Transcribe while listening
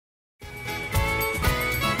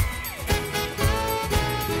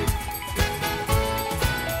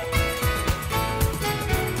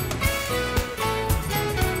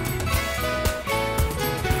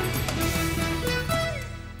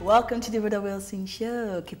Welcome to the Rhoda Wilson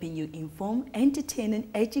Show, keeping you informed, entertained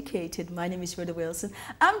and educated. My name is Rhoda Wilson.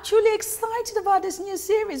 I'm truly excited about this new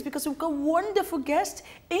series because we've got wonderful guests,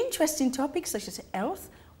 interesting topics such as health,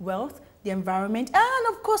 wealth, the environment,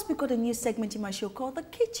 and of course we've got a new segment in my show called The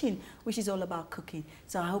Kitchen, which is all about cooking.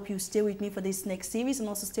 So I hope you stay with me for this next series and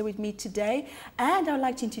also stay with me today. And I'd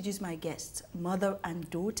like to introduce my guests, mother and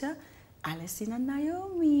daughter, Alison and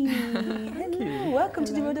Naomi. Hello, welcome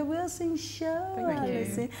to the Rhoda Wilson Show. Thank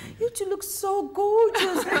Alison. You two look so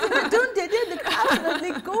gorgeous. Don't they? They look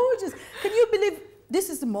absolutely gorgeous. Can you believe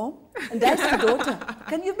this is the mom and that's the daughter?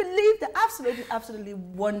 Can you believe that? Absolutely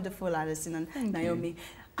wonderful, Alison and Naomi.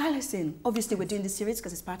 Alison, obviously we're doing this series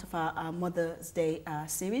because it's part of our Mother's Day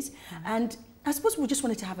series, and I suppose we just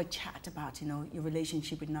wanted to have a chat about, you know, your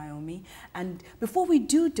relationship with Naomi. And before we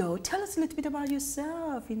do, though, tell us a little bit about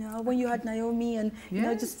yourself, you know, when you had Naomi and, you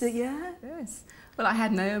know, just, yeah? Yes. Well, I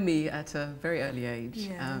had Naomi at a very early age.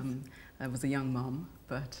 Yes. I was a young mum,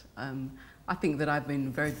 but I think that I've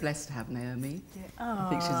been very blessed to have Naomi. Yeah. I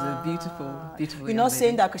think she's a beautiful, beautiful You're not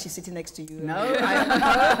saying that because she's sitting next to you. No,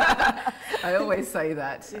 I always say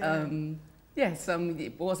that. Yeah. Yes,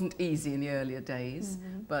 it wasn't easy in the earlier days,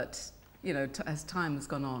 but you know, as time has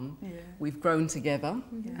gone on, we've grown together,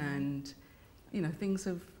 and you know, things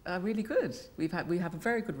are really good. We have a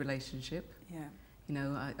very good relationship. Yeah. You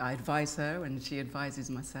know, I advise her, and she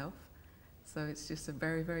advises myself. So it's just a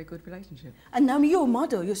very, very good relationship. And Naomi, you're a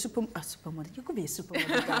model. You're a supermodel. You could be a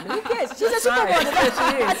supermodel, darling. Yes, she's a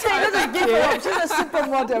supermodel. I tell you, let's give her up. She's a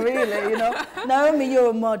supermodel, really. You know, Naomi, you're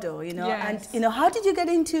a model. You know, and you know, how did you get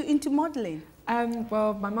into modeling?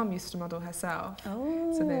 Well, my mum used to model herself,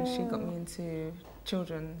 so then she got me into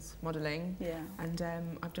children's modelling, and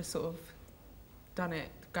I've just sort of done it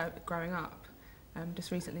growing up.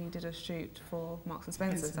 Just recently did a shoot for Marks and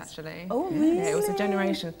Spencer's, actually. Oh, really? Yeah, it was a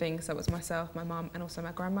generation thing, so it was myself, my mum, and also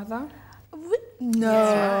my grandmother.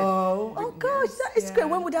 No! Right. Oh gosh, that is great.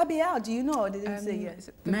 When would that be out? Do you know? They didn't say yet.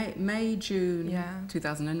 May, June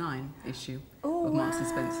 2009 issue of Marks and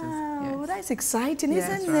Spencer's. Yes. Well, that's exciting,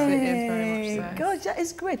 isn't it? It is very much so. Gosh, that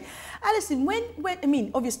is great. Alison, when I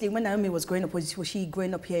mean, obviously, when Naomi was growing up, was she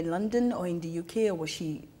growing up here in London or in the UK, or was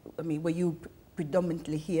she? I mean, were you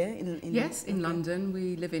predominantly here in Yes, in London.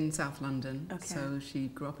 We live in South London, so she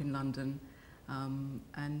grew up in London,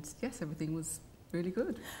 and yes, everything was really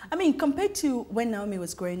good. I mean, compared to when Naomi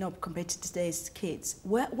was growing up, compared to today's kids,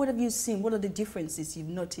 what have you seen? What are the differences you've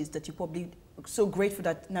noticed that you're probably so grateful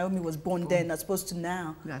that Naomi was born then as opposed to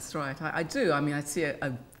now? That's right, I do. I mean, I see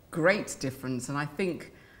a great difference, and I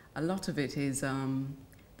think a lot of it is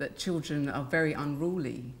that children are very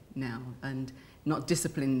unruly now and not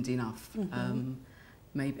disciplined enough.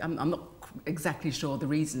 Maybe I'm not exactly sure the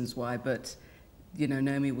reasons why, but you know,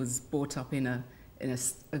 Naomi was brought up in a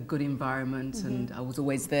good environment, and I was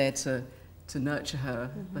always there to nurture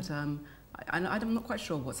her. But I'm not quite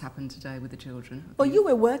sure what's happened today with the children. But you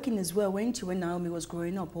were working as well, weren't you, when Naomi was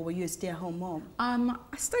growing up, or were you a stay-at-home mom?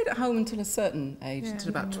 I stayed at home until a certain age, until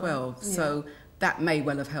about 12. So that may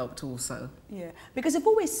well have helped also. Yeah, because I've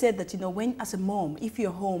always said that, you know, when as a mom, if you're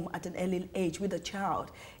home at an early age with a child,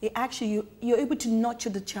 it actually you're able to nurture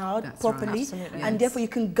the child properly, and therefore you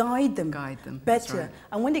can guide them better.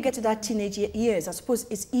 And when they get to that teenage years, I suppose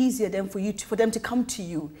it's easier then for them to come to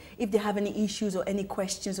you if they have any issues or any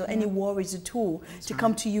questions or any worries at all, to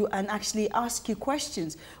come to you and actually ask you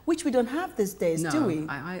questions, which we don't have these days, do we?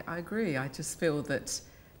 I agree. I just feel that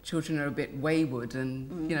children are a bit wayward,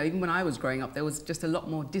 and you know, even when I was growing up, there was just a lot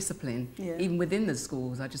more discipline, even within the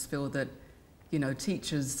schools. I just feel that, you know,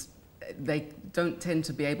 teachers, they don't tend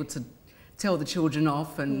to be able to tell the children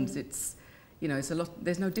off, and it's, you know, it's a lot.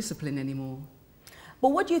 There's no discipline anymore. But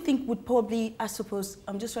what do you think would probably, I suppose,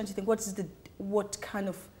 I'm just trying to think, what kind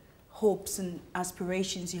of hopes and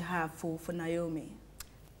aspirations you have for Naomi?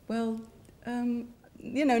 Well,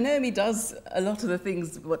 you know, Naomi does a lot of the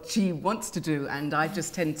things what she wants to do, and I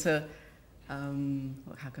just tend to,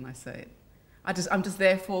 how can I say it? I'm just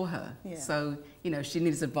there for her. So, you know, she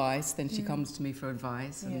needs advice, then she comes to me for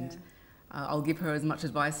advice, and I'll give her as much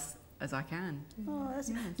advice as I can. Oh,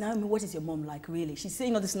 Naomi, what is your mom like, really? She's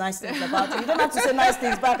saying all these nice things about her. You don't have to say nice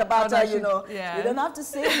things back about her, you know. You don't have to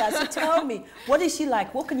say that. So tell me, what is she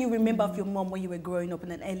like? What can you remember of your mom when you were growing up in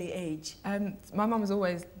an early age? My mum has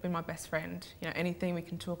always been my best friend. You know, anything we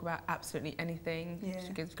can talk about, absolutely anything.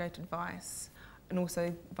 She gives great advice. And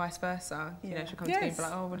also vice versa. You know, she'll come to me and be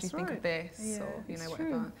like, oh, what do you think of this? Or, you know,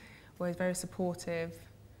 whatever. Always very supportive.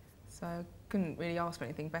 So couldn't really ask for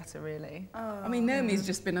anything better, really. I mean, Naomi's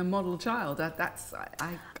just been a model child. I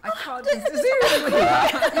can't seriously.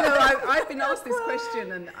 You know, I've been asked this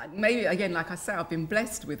question, and maybe again, like I say, I've been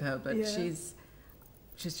blessed with her, but she's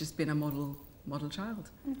she's just been a model child.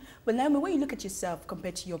 But Naomi, when you look at yourself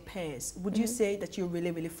compared to your peers, would you say that you're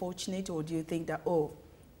really, really fortunate, or do you think that,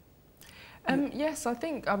 yes, I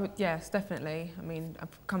think I would. Yes, definitely. I mean,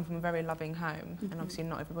 I've come from a very loving home, and obviously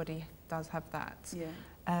not everybody does have that. Yeah.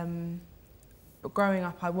 But growing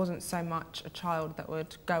up, I wasn't so much a child that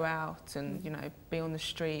would go out and be on the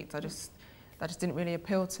streets. That just didn't really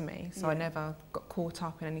appeal to me. So I never got caught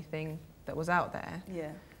up in anything that was out there. Yeah.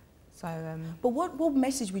 So. But what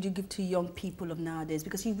message would you give to young people of nowadays?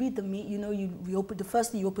 Because you read you open the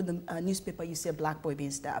first thing you open the newspaper, you see a black boy being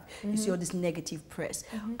stabbed. You see all this negative press.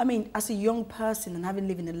 I mean, as a young person and having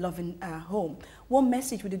lived in a loving home, what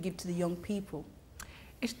message would you give to the young people?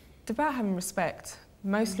 It's about having respect,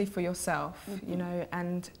 mostly for yourself,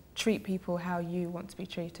 and treat people how you want to be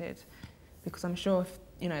treated. Because I'm sure if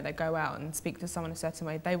they go out and speak to someone a certain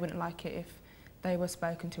way, they wouldn't like it if they were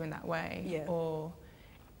spoken to in that way. Yeah. Or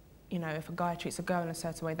if a guy treats a girl in a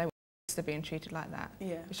certain way, they were used to being treated like that.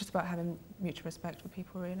 Yeah. It's just about having mutual respect for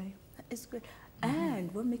people, really. It's good.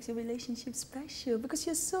 And what makes your relationship special? Because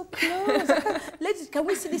you're so close. Ladies, can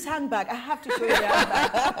we see this handbag? I have to show you the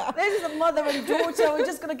handbag. This is a mother and daughter. We're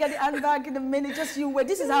just going to get the handbag in a minute. Just you wait.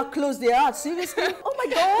 This is how close they are. Seriously? Oh my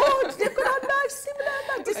God. They've got handbags, similar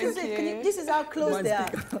handbags. This is it. This is how close they are.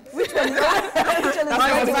 Which one? Which one is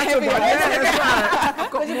the heavy one?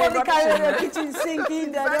 Because you probably carry your kitchen sink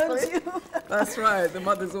in there, don't you? That's right. The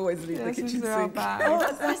mothers always leave the kitchen sink.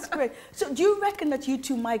 Oh, that's great. So do you reckon that you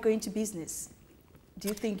two might go into business? Do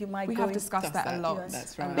you think you might We have discussed that a lot.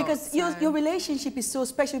 That's right. Because your relationship is so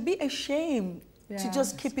special. It'd be a shame to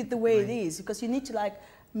just keep it the way it is, because you need to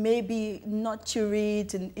maybe nurture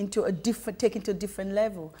it and take it to a different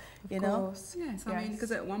level, you know? Yes, I mean,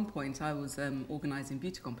 because at one point I was organising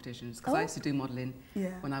beauty competitions, because I used to do modelling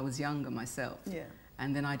when I was younger myself. Yeah.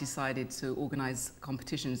 And then I decided to organise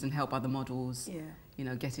competitions and help other models,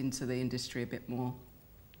 get into the industry a bit more.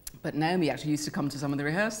 But Naomi actually used to come to some of the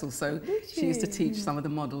rehearsals, so she used to teach some of the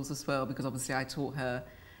models as well, because obviously I taught her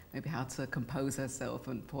maybe how to compose herself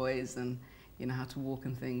and poise and how to walk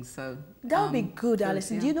and things. So that would be good,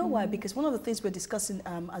 Alison. Do you know why? Because one of the things we're discussing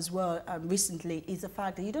as well recently is the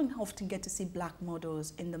fact that you don't often get to see black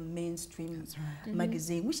models in the mainstream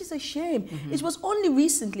magazine, which is a shame. It was only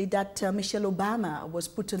recently that Michelle Obama was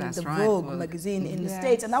put on the Vogue magazine in the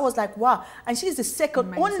States, and I was like, wow. And she's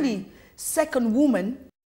the only second woman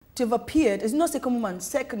to have appeared. It's not second woman,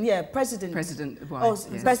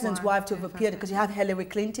 president's wife to have appeared, because you have Hillary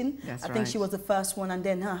Clinton. I think she was the first one, and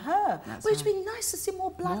then her. But it'd be nice to see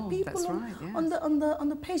more black people on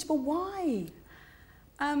the page. But why?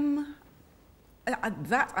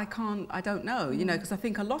 That I don't know. Because I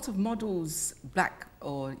think a lot of models, black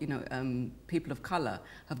or people of colour,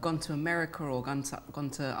 have gone to America or gone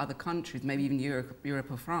to other countries, maybe even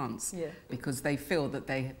Europe or France, because they feel that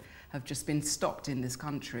they have just been stopped in this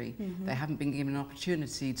country. They haven't been given an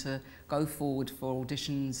opportunity to go forward for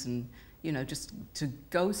auditions and, just to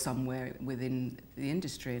go somewhere within the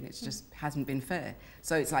industry, and it just hasn't been fair.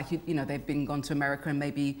 So it's like, they've gone to America and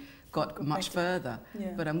maybe got much further.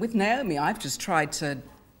 But with Naomi, I've just tried to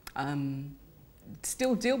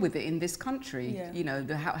still deal with it in this country.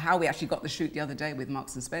 How we actually got the shoot the other day with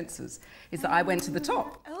Marks and Spencer's is that I went to the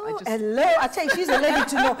top. Hello. I tell you, she's a lady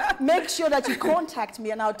to know. Make sure that you contact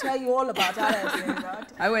me and I'll tell you all about how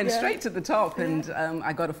I went straight to the top, and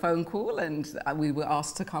I got a phone call, and we were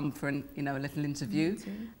asked to come for a little interview,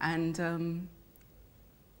 and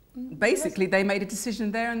basically they made a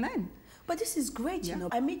decision there and then. But this is great, you know.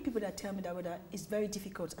 I meet people that tell me that it's very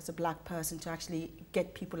difficult as a black person to actually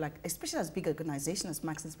get people especially as big organizations as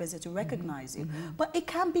Marks and Spencer, to recognize it. But it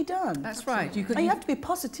can be done. That's right. You have to be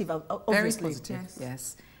positive, obviously. Very positive,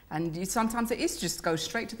 yes. And sometimes it is just go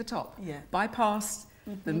straight to the top. Bypass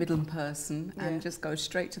the middle person and just go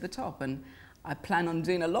straight to the top. And I plan on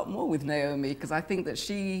doing a lot more with Naomi, because I think that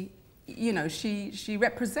she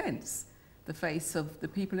represents the face of the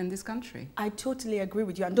people in this country. I totally agree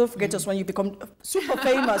with you. And don't forget us when you become super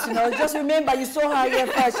famous, just remember you saw her here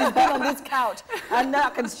first. She's been on this couch. And now I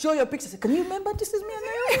can show you a picture. Say, can you remember this is me and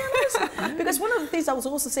Naomi? Because one of the things I was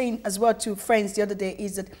also saying as well to friends the other day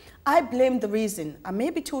is that I blame the reason. I may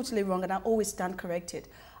be totally wrong, and I always stand corrected.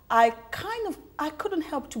 I couldn't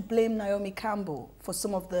help to blame Naomi Campbell for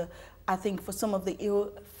some of the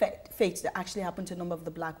ill fates that actually happened to a number of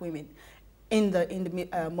the black women in the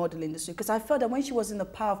model industry, because I felt that when she was in a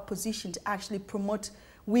powerful position to actually promote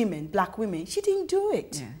black women, she didn't do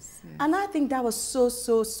it. And I think that was so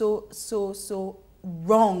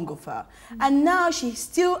wrong of her. And now she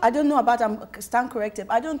still, I don't know about, I'm stand corrected,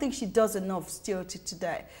 I don't think she does enough still to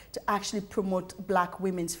today to actually promote black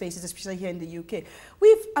women's faces, especially here in the UK.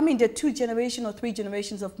 I mean, there are 2 generations or 3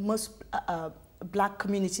 generations of most black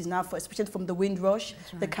communities now, especially from the Windrush,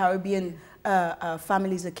 the Caribbean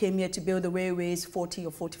families that came here to build the railways 40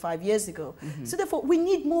 or 45 years ago. So therefore, we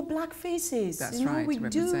need more black faces. That's right, we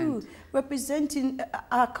do. Representing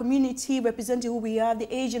our community, representing who we are.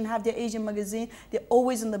 The Asian have their Asian magazine. They're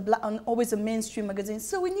always in the black, always a mainstream magazine.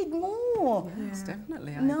 So we need more. Yes,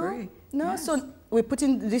 definitely. I agree. No, yes. So we're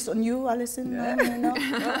putting this on you, Alison. Yeah. No.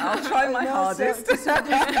 I'll try my hardest.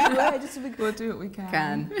 We'll do what we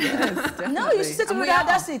can. Yes, definitely. No, you should sit with that.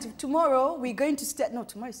 That's it. Tomorrow we're going to start. No,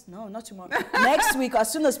 tomorrow. No, not tomorrow. Next week,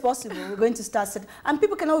 as soon as possible, we're going to start. And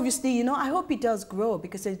people can obviously, you know, I hope it does grow,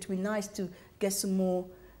 because it would be nice to get some more,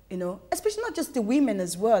 you know, especially not just the women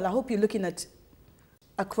as well. I hope you're looking at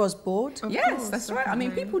across board. Yes, that's right. I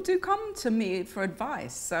mean, people do come to me for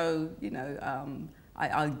advice. So, you know,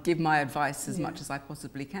 I'll give my advice as much as I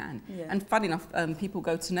possibly can. Yeah. And funny enough, people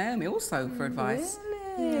go to Naomi also for advice. Really?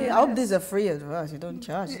 Yes. I hope these are free advice. You don't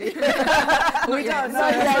charge. We don't.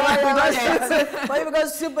 But you become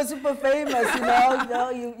super famous, you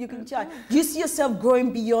know, you can charge. Do you see yourself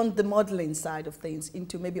growing beyond the modeling side of things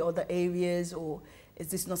into maybe other areas, or is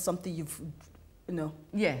this not something you've, you know,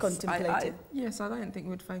 contemplated? Yes, I don't think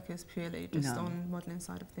we'd focus purely just on modelling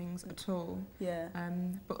side of things at all. Yeah.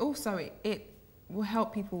 But also it will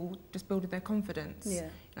help people just build their confidence. Yeah. You know,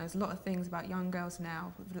 there's a lot of things about young girls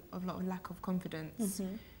now with a lot of lack of confidence.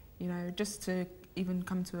 You know, just to even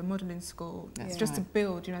come to a modelling school, it's just to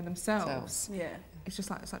build, you know, themselves. Yeah. It's just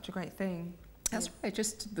like such a great thing. That's right.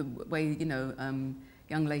 Just the way, you know,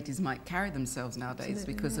 young ladies might carry themselves nowadays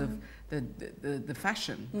because of the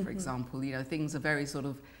fashion, for example. You know, things are very sort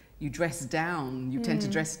of, you dress down, you tend to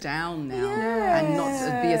dress down now and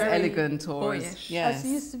not be as elegant or as it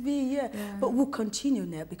used to be, But we'll continue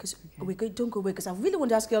now, because we don't go away, because I really want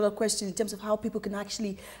to ask you a lot of questions in terms of how people can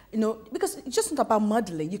actually, you know, because it's just not about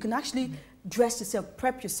modeling. You can actually dress yourself,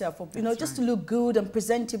 prep yourself, you know, just to look good and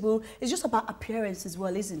presentable. It's just about appearance as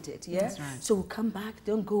well, isn't it? Yeah. That's right. So we'll come back.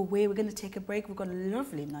 Don't go away. We're going to take a break. We've got a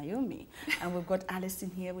lovely Naomi, and we've got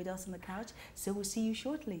Alison here with us on the couch. So we'll see you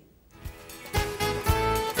shortly.